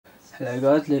Hello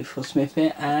guys, Lite Smith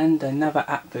here, and another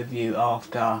app review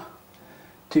after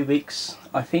 2 weeks,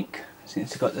 I think,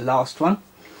 since I got the last one.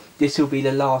 This will be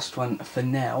the last one for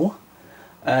now.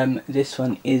 This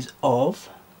one is of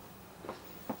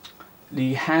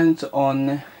the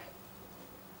hands-on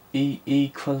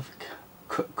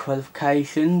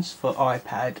qualifications for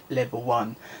iPad level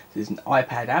 1. This is an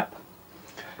iPad app.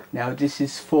 Now this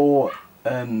is for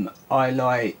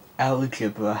Lite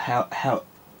Algebra, how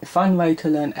fun way to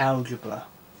learn algebra.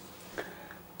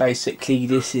 Basically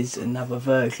this is another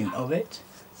version of it.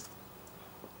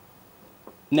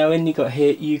 Now when you got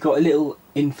here, you got a little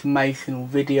informational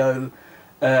video.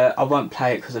 I won't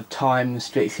play it because of time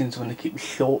restrictions, I want to keep it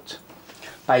short.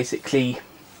 Basically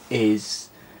is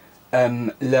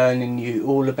learning you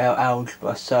all about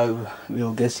algebra, so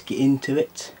we'll just get into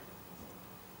it.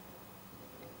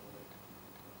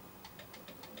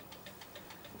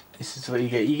 This is what you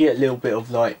get a little bit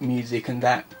of like music and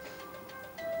that.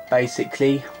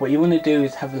 Basically what you want to do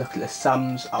is have a look at the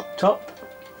sums up top.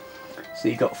 So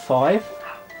you got 5,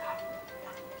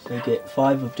 so you get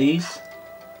 5 of these.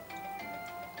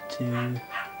 2,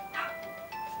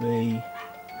 3,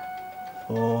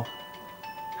 4,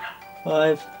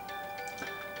 5,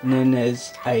 and then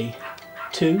there's a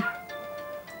 2,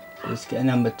 so let's get a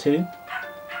number 2.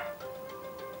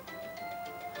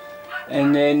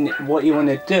 And then what you want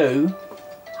to do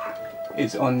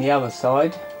is on the other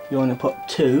side, you want to put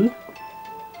 2,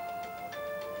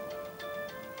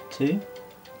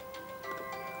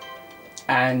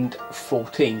 and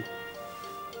 14.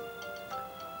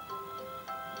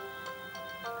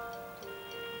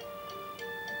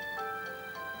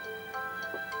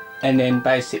 And then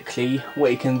basically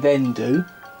what you can then do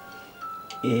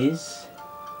is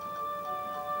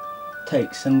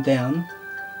take some down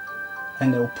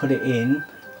and it'll put it in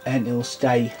and it'll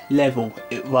stay level.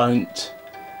 It won't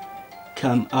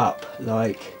come up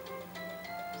like,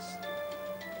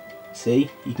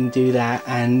 see, you can do that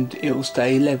and it will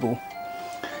stay level.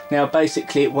 Now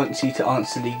basically it wants you to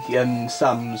answer the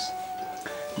sums.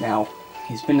 Now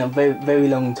it's been a very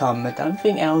long time. I don't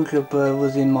think algebra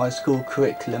was in my school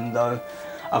curriculum though.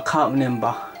 I can't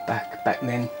remember back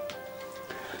then.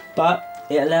 But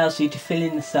it allows you to fill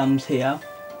in the sums here.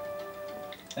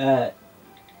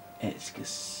 Let's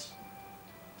just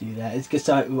do that. It's just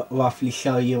like roughly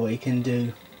show you what you can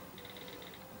do.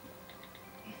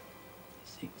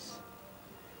 6.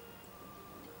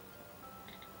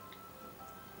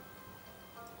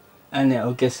 And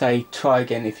it'll just say try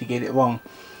again if you get it wrong.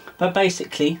 But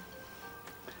basically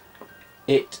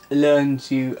it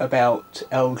learns you about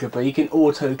algebra. You can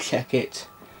auto check it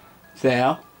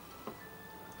there,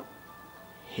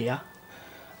 here,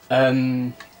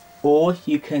 or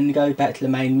you can go back to the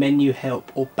main menu,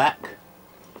 help, or back,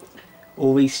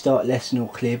 or restart lesson or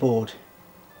clear board,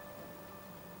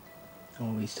 or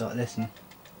restart lesson.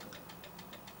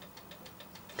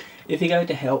 If you go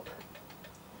to help,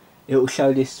 it will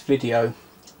show this video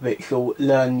which will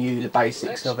learn you the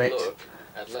basics of it. Let's look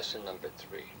at lesson number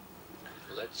 3.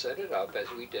 Let's set it up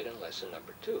as we did in lesson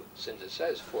number 2. Since it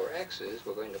says 4 X's,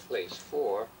 we're going to place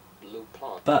 4 blue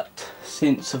pawns. But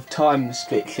since of time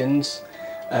restrictions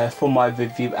for my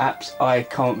review apps, I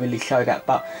can't really show that.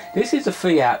 But this is a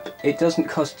free app. It doesn't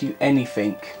cost you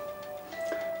anything.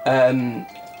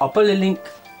 I'll put a link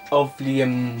of the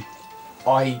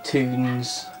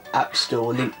iTunes App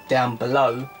Store link down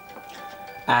below,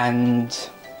 and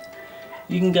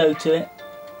you can go to it,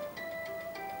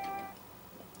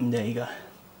 and there you go,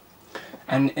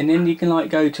 and then you can like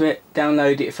go to it,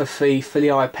 download it for free for the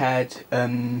iPad.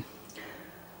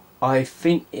 I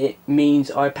think it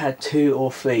means iPad 2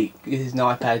 or 3. This is an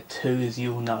iPad 2 as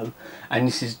you all know, and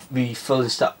this is the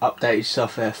fullest updated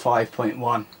software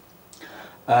 5.1.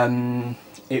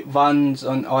 It runs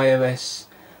on iOS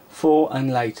 4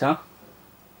 and later,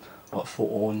 or 4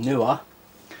 or newer.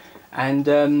 And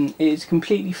it's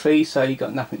completely free, so you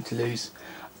got nothing to lose.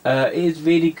 It is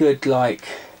really good. Like,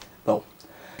 well,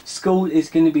 school is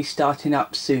going to be starting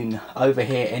up soon over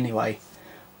here anyway.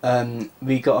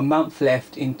 We got a month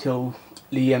left until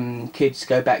the kids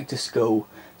go back to school,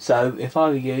 so if I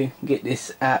were you, get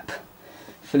this app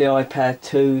for the iPad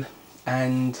 2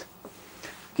 and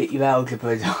get your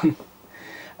algebra done.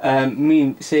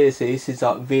 Seriously, this is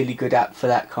like a really good app for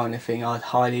that kind of thing. I'd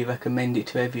highly recommend it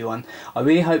to everyone. I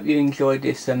really hope you enjoyed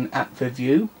this app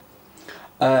review.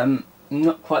 I'm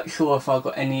not quite sure if I've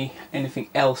got anything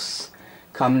else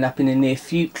coming up in the near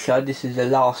future. This is the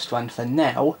last one for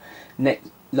now.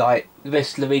 Like the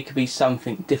rest of the week could be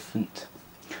something different.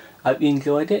 Hope you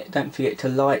enjoyed it. Don't forget to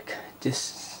like,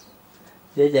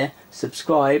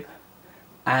 subscribe,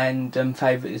 and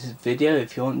favourite this video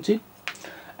if you want to.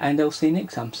 and I'll see you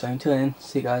next time. So until then,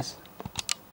 see you guys.